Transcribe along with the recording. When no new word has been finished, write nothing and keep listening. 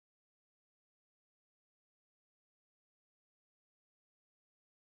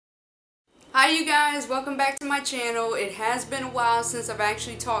Hi you guys, welcome back to my channel. It has been a while since I've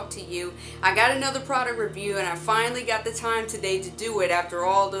actually talked to you. I got another product review and I finally got the time today to do it after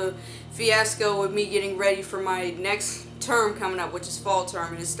all the fiasco with me getting ready for my next term coming up, which is fall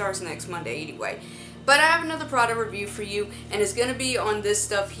term, and it starts next Monday anyway. But I have another product review for you, and it's going to be on this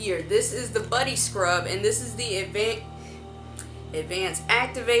stuff here. This is the Body Scrub, and this is the Advanced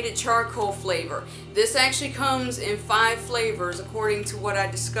Activated Charcoal flavor. This actually comes in 5 flavors according to what I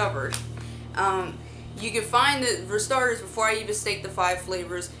discovered. You can find it, for starters, before I even state the 5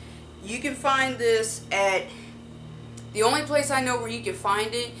 flavors, you can find this at, the only place I know where you can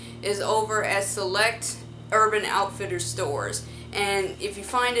find it is over at select Urban Outfitters stores. And if you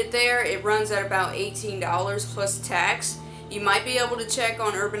find it there, it runs at about $18 plus tax. You might be able to check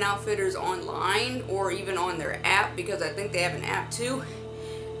on Urban Outfitters online or even on their app, because I think they have an app too.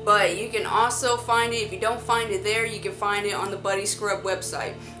 But you can also find it, if you don't find it there, you can find it on the Body Scrub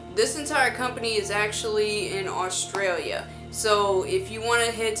website. This entire company is actually in Australia, so if you want to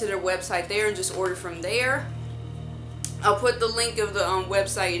head to their website there and just order from there, I'll put the link of the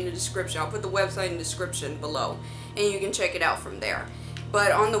website in the description. I'll put the website in the description below, and you can check it out from there.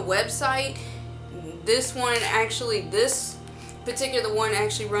 But on the website, this one actually, this particular one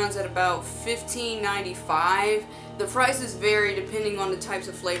actually runs at about $15.95. The prices vary depending on the types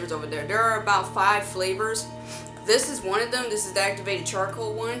of flavors over there. There are about 5 flavors. This is one of them. This is the activated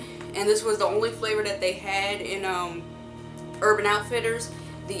charcoal one, and this was the only flavor that they had in Urban Outfitters.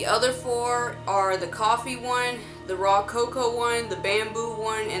 The other 4 are the coffee one, the raw cocoa one, the bamboo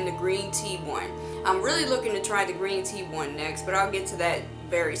one, and the green tea one. I'm really looking to try the green tea one next, but I'll get to that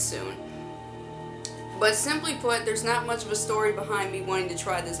very soon. But simply put, there's not much of a story behind me wanting to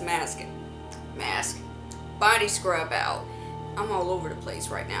try this body scrub out. I'm all over the place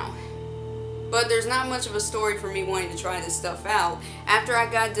right now. But there's not much of a story for me wanting to try this stuff out. After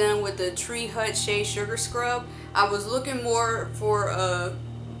I got done with the Tree Hut Shea Sugar Scrub, I was looking more for a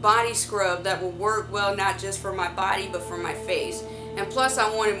body scrub that will work well, not just for my body, but for my face. And plus,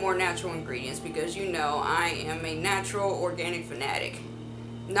 I wanted more natural ingredients, because you know I am a natural organic fanatic.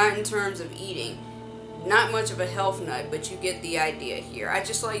 Not in terms of eating. Not much of a health nut, but you get the idea here. I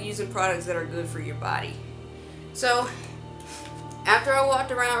just like using products that are good for your body. So, after I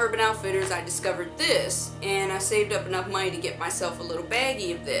walked around Urban Outfitters, I discovered this, and I saved up enough money to get myself a little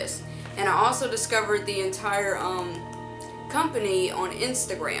baggie of this. And I also discovered the entire company on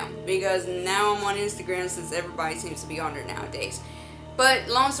Instagram, because now I'm on Instagram since everybody seems to be on there nowadays. But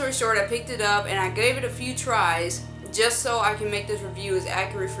long story short, I picked it up and I gave it a few tries just so I can make this review as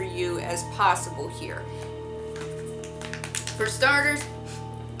accurate for you as possible here. For starters,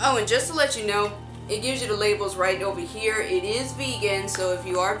 oh, and just to let you know, it gives you the labels right over here. It is vegan, so if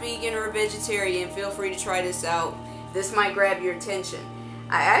you are vegan or a vegetarian, feel free to try this out. This might grab your attention.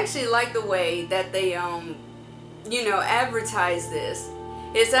 I actually like the way that they, you know, advertise this.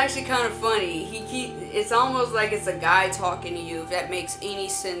 It's actually kind of funny. It's almost like it's a guy talking to you, if that makes any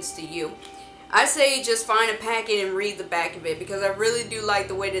sense to you. I say just find a packet and read the back of it, because I really do like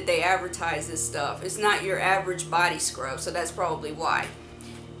the way that they advertise this stuff. It's not your average body scrub, so that's probably why.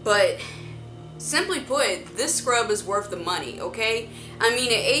 But simply put, this scrub is worth the money, okay? I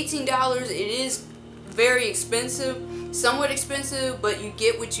mean, at $18, it is very expensive, somewhat expensive, but you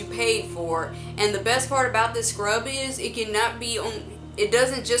get what you paid for. And the best part about this scrub is it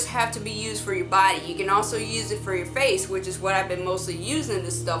doesn't just have to be used for your body. You can also use it for your face, which is what I've been mostly using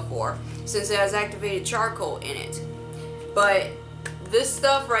this stuff for, since it has activated charcoal in it. But this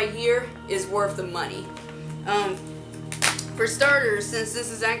stuff right here is worth the money. For starters, since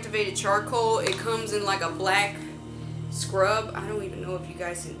this is activated charcoal, it comes in like a black scrub. I don't even know if you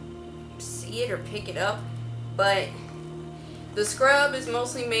guys can see it or pick it up, but the scrub is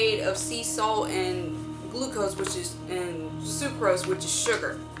mostly made of sea salt and glucose, and sucrose, which is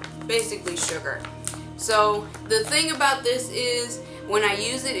sugar, basically sugar. So the thing about this is, when I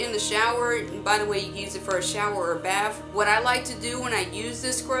use it in the shower, and by the way, you can use it for a shower or a bath, what I like to do when I use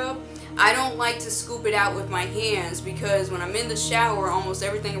this scrub, I don't like to scoop it out with my hands, because when I'm in the shower, almost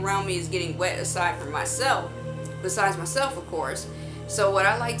everything around me is getting wet besides myself, of course. So what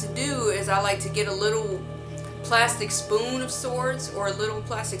I like to do is I like to get a little plastic spoon of sorts, or a little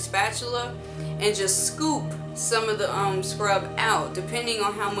plastic spatula, and just scoop some of the scrub out, depending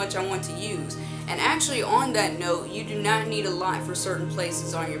on how much I want to use. And actually, on that note, you do not need a lot for certain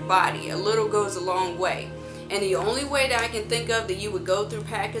places on your body. A little goes a long way. And the only way that I can think of that you would go through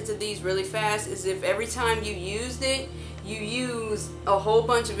packets of these really fast is if every time you used it, you use a whole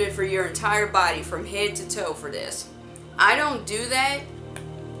bunch of it for your entire body, from head to toe for this. I don't do that,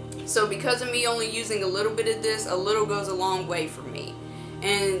 so because of me only using a little bit of this, a little goes a long way for me.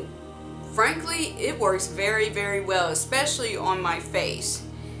 And Frankly, it works very, very well, especially on my face.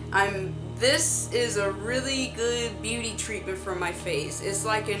 This is a really good beauty treatment for my face. It's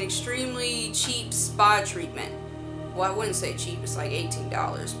like an extremely cheap spa treatment. Well, I wouldn't say cheap, it's like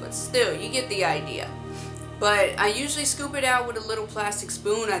 $18, but still, you get the idea. But I usually scoop it out with a little plastic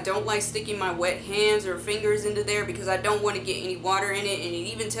spoon. I don't like sticking my wet hands or fingers into there because I don't want to get any water in it, and it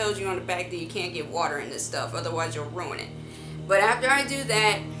even tells you on the back that you can't get water in this stuff, otherwise you'll ruin it. But after I do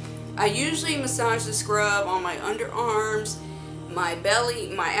that, I usually massage the scrub on my underarms, my belly,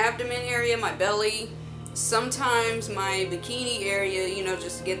 my abdomen area, my belly, sometimes my bikini area, you know,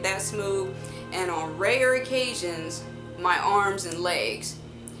 just to get that smooth, and on rare occasions, my arms and legs.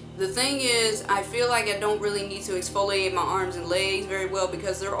 The thing is, I feel like I don't really need to exfoliate my arms and legs very well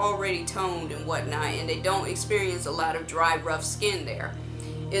because they're already toned and whatnot, and they don't experience a lot of dry, rough skin there.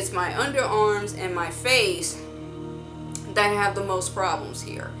 It's my underarms and my face that have the most problems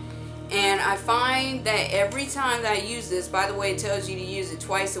here. And I find that every time that I use this, by the way, it tells you to use it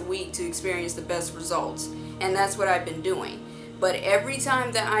twice a week to experience the best results. And that's what I've been doing. But every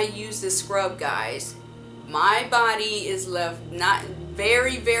time that I use this scrub, guys, my body is left not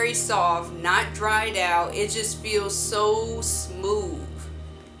very, very soft, not dried out. It just feels so smooth.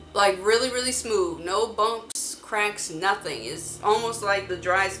 Like really, really smooth. No bumps, cracks, nothing. It's almost like the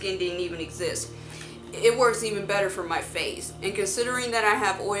dry skin didn't even exist. It works even better for my face, and considering that I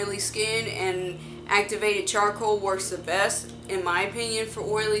have oily skin and activated charcoal works the best in my opinion for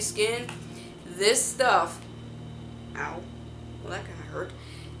oily skin, this stuff, ow, well that kind of hurt,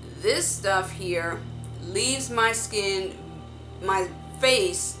 this stuff here leaves my skin, my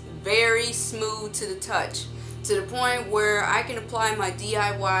face very smooth to the touch, to the point where I can apply my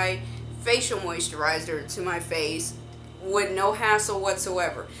DIY facial moisturizer to my face with no hassle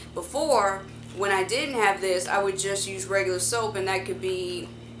whatsoever. Before, when I didn't have this, I would just use regular soap, and that could be,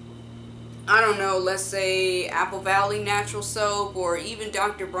 I don't know, let's say Apple Valley natural soap, or even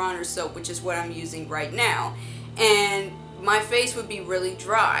Dr. Bronner's soap, which is what I'm using right now. And my face would be really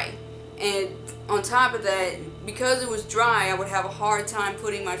dry. And on top of that, because it was dry, I would have a hard time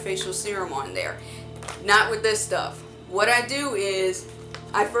putting my facial serum on there. Not with this stuff. What I do is,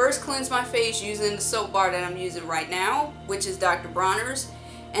 I first cleanse my face using the soap bar that I'm using right now, which is Dr. Bronner's.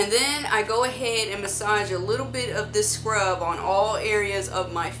 And then I go ahead and massage a little bit of this scrub on all areas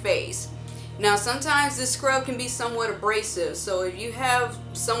of my face. Now sometimes this scrub can be somewhat abrasive, so if you have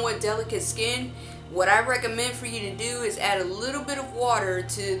somewhat delicate skin, what I recommend for you to do is add a little bit of water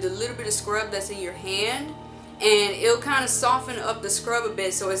to the little bit of scrub that's in your hand, and it'll kind of soften up the scrub a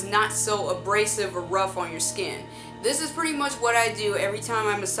bit so it's not so abrasive or rough on your skin. This is pretty much what I do every time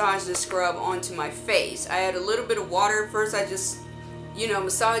I massage the scrub onto my face. I add a little bit of water. First I just, you know,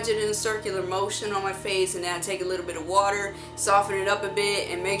 massage it in a circular motion on my face, and then I take a little bit of water, soften it up a bit,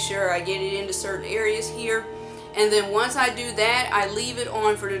 and make sure I get it into certain areas here. And then once I do that, I leave it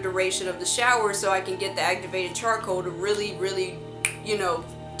on for the duration of the shower so I can get the activated charcoal to really, really, you know,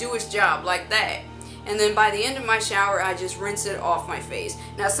 do its job like that. And then by the end of my shower, I just rinse it off my face.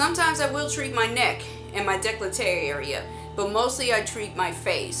 Now sometimes I will treat my neck and my décolleté area, but mostly I treat my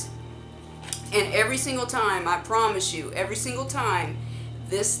face. And every single time, I promise you, every single time,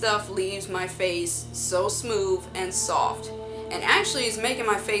 this stuff leaves my face so smooth and soft. And actually, it's making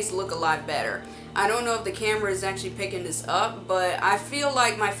my face look a lot better. I don't know if the camera is actually picking this up, but I feel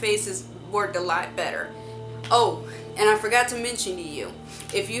like my face has worked a lot better. Oh, and I forgot to mention to you,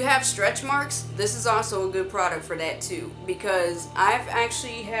 if you have stretch marks, this is also a good product for that too. Because I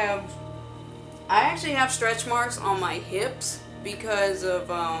actually have stretch marks on my hips because of,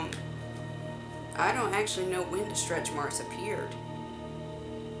 I don't actually know when the stretch marks appeared.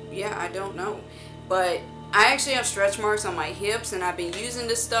 Yeah, I don't know. But I actually have stretch marks on my hips, and I've been using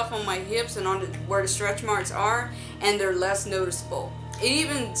this stuff on my hips and on where the stretch marks are, and they're less noticeable. It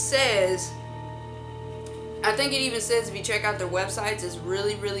even says, I think it even says if you check out their websites, it's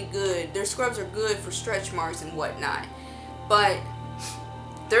really, really good. Their scrubs are good for stretch marks and whatnot. But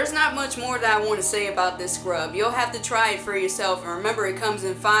there's not much more that I want to say about this scrub. You'll have to try it for yourself. And remember, it comes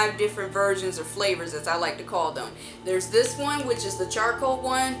in 5 different versions or flavors, as I like to call them. There's this one, which is the charcoal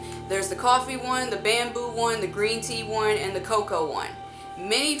one. There's the coffee one, the bamboo one, the green tea one, and the cocoa one.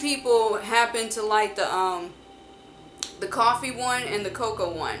 Many people happen to like the coffee one and the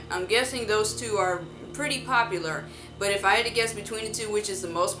cocoa one. I'm guessing those two are pretty popular. But if I had to guess between the two which is the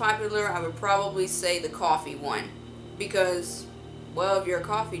most popular, I would probably say the coffee one. Because, well, if you're a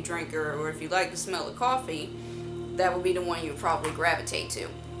coffee drinker, or if you like the smell of coffee, that would be the one you would probably gravitate to.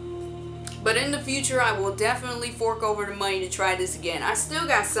 But in the future, I will definitely fork over the money to try this again. I still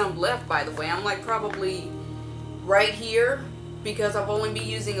got some left, by the way. I'm like probably right here. because I've only been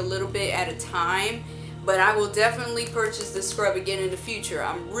using a little bit at a time. But I will definitely purchase this scrub again in the future.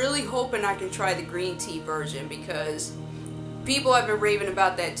 I'm really hoping I can try the green tea version because people have been raving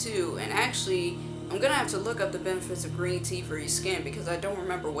about that too. And actually, I'm going to have to look up the benefits of green tea for your skin because I don't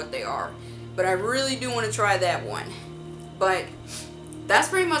remember what they are. But I really do want to try that one. But that's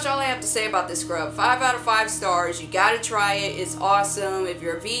pretty much all I have to say about this scrub. 5 out of 5 stars. You got to try it. It's awesome. If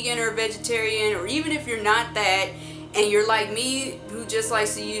you're a vegan or a vegetarian, or even if you're not that and you're like me who just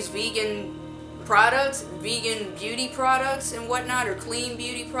likes to use vegan products, vegan beauty products and whatnot, or clean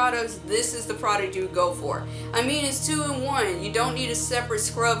beauty products, this is the product you would go for. I mean, it's 2-in-1. You don't need a separate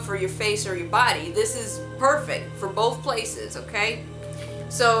scrub for your face or your body. This is perfect for both places, okay?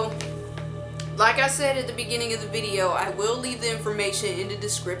 So, like I said at the beginning of the video, I will leave the information in the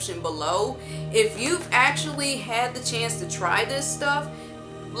description below. If you've actually had the chance to try this stuff,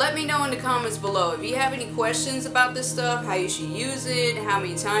 let me know in the comments below. If you have any questions about this stuff, how you should use it, how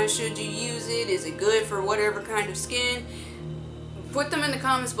many times should you use it, is it good for whatever kind of skin, put them in the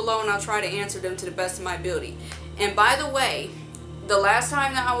comments below and I'll try to answer them to the best of my ability. And by the way, the last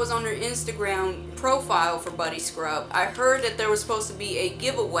time that I was on their Instagram profile for Buddy Scrub, I heard that there was supposed to be a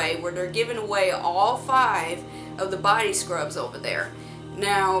giveaway where they're giving away all 5 of the body scrubs over there.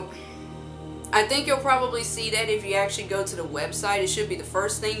 Now, I think you'll probably see that if you actually go to the website. It should be the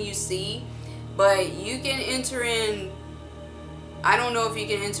first thing you see. But you can enter in, I don't know if you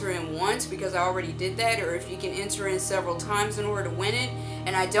can enter in once because I already did that, or if you can enter in several times in order to win it.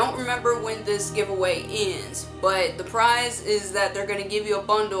 And I don't remember when this giveaway ends. But the prize is that they're going to give you a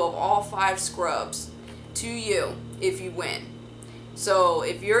bundle of all 5 scrubs to you if you win. So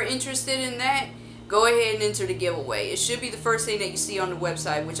if you're interested in that, go ahead and enter the giveaway. It should be the first thing that you see on the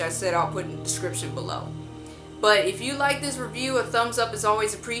website, which I said I'll put in the description below. But if you like this review, a thumbs up is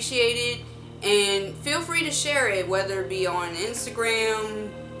always appreciated. And feel free to share it, whether it be on Instagram,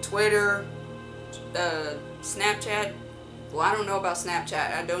 Twitter, Snapchat. Well, I don't know about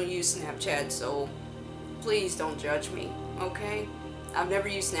Snapchat. I don't use Snapchat, so please don't judge me, okay? I've never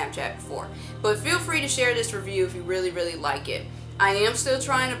used Snapchat before. But feel free to share this review if you really, really like it. I am still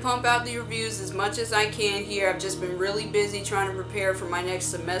trying to pump out the reviews as much as I can here. I've just been really busy trying to prepare for my next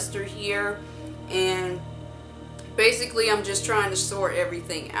semester here. And basically, I'm just trying to sort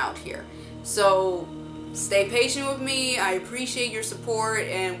everything out here. So, stay patient with me. I appreciate your support.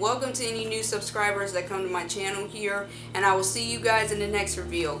 And welcome to any new subscribers that come to my channel here. And I will see you guys in the next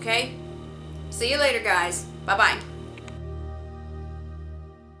review, okay? See you later, guys. Bye-bye.